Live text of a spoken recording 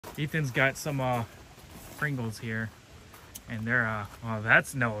Ethan's got some Pringles here, and they're oh,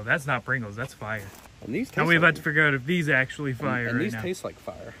 that's not Pringles, that's fire. And these taste Now we like, have to figure out if these actually fire and right these now. taste like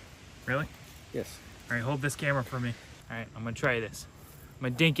fire. Really? Yes. All right, hold this camera for me. All right, I'm gonna try this. I'm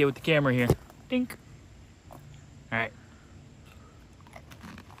gonna dink it with the camera here. Dink. All right.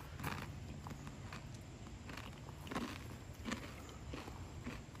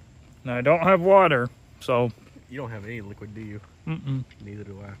 Now I don't have water, so. You don't have any liquid, do you? Mm-mm. Neither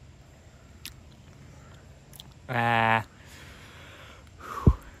do I. Ah.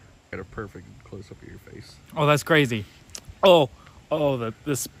 Got a perfect close up of your face. Oh, that's crazy. Oh,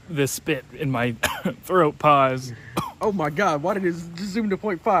 this spit in my throat. Pause. Oh my God! Why did it just zoom to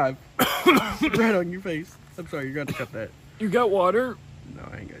 0.5? Right on your face. I'm sorry. You're gonna cut that. You got water? No,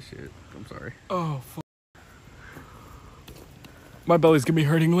 I ain't got shit. I'm sorry. Oh, fuck. My belly's gonna be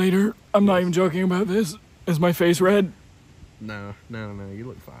hurting later. I'm not even joking about this. Is my face red? No. You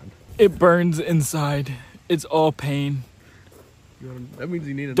look fine. It burns inside. It's all pain. That means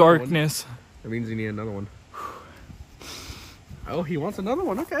you need another Darkness. one. That means you need another one. Oh, he wants another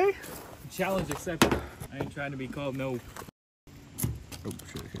one. Okay. Challenge accepted. I ain't trying to be called no. Oh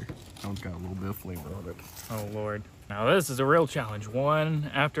shit! Here, that one's got a little bit of flavor on it. Oh Lord. Now this is a real challenge. One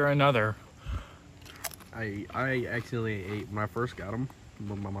after another. I accidentally ate when I first got them.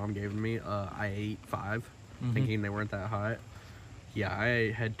 When my mom gave them to me, I ate 5, thinking they weren't that hot. Yeah,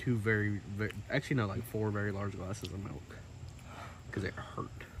 I had 2 very, actually no, like 4 very large glasses of milk because it hurt.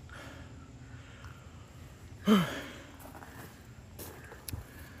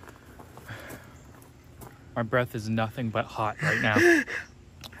 My breath is nothing but hot right now.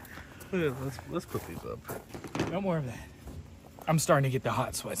 Let's put these up. No more of that. I'm starting to get the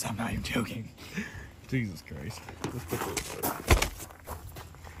hot sweats. I'm not even joking. Jesus Christ. Let's put those up.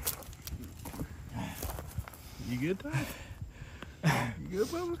 You good, Tom? You good,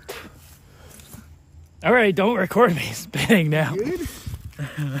 Bubba? All right, don't record me spitting now. You good?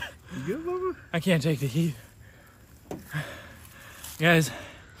 You good, Bubba? I can't take the heat. Guys,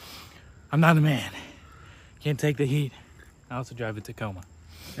 I'm not a man. Can't take the heat. I also drive a Tacoma.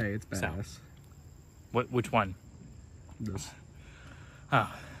 Hey, it's badass. Which one? This.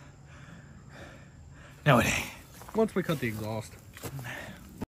 Oh. No, it ain't. Once we cut the exhaust.